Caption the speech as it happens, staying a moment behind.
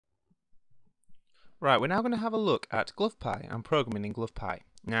Right, we're now going to have a look at GlovePie and programming in GlovePie.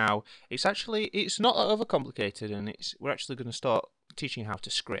 Now, it's not overcomplicated, and we're actually going to start teaching how to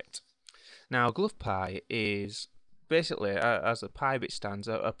script. Now, GlovePie is basically, as the Pi bit stands,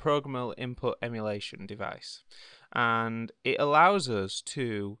 a programmable input emulation device, and it allows us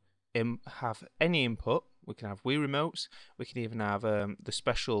to have any input. We can have Wii remotes, we can even have the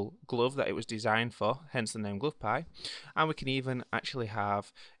special glove that it was designed for, hence the name GlovePie, and we can even actually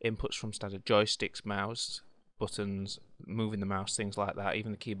have inputs from standard joysticks, mouse, buttons, moving the mouse, things like that,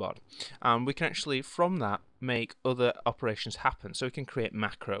 even the keyboard. And we can actually, from that, make other operations happen, so we can create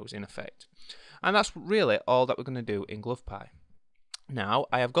macros in effect. And that's really all that we're going to do in GlovePie. Now,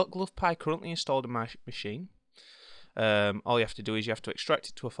 I have got GlovePie currently installed in my machine. All you have to do is you have to extract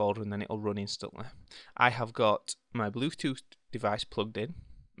it to a folder and then it'll run instantly. I have got my Bluetooth device plugged in,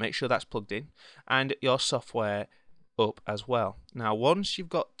 make sure that's plugged in, and your software up as well. Now once you've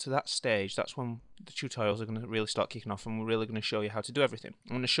got to that stage, that's when the tutorials are going to really start kicking off, and we're really going to show you how to do everything.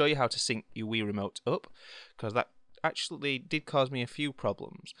 I'm going to show you how to sync your Wii remote up, because that actually did cause me a few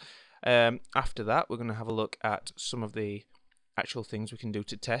problems. After that, we're going to have a look at some of the actual things we can do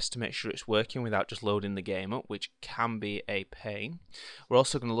to test to make sure it's working without just loading the game up, which can be a pain. We're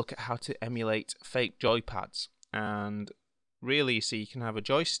also going to look at how to emulate fake joypads, and really, you see, you can have a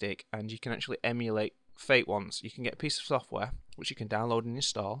joystick and you can actually emulate fake ones. You can get a piece of software which you can download and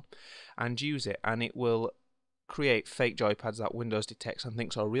install and use it, and it will create fake joypads that Windows detects and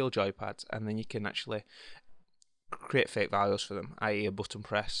thinks are real joypads, and then you can actually create fake values for them, i.e. a button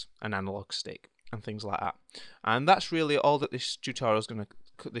press, an analog stick, and things like that. And that's really all that this tutorial is going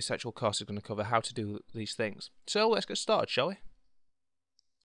to, this actual course is going to cover, how to do these things. So let's get started, shall we?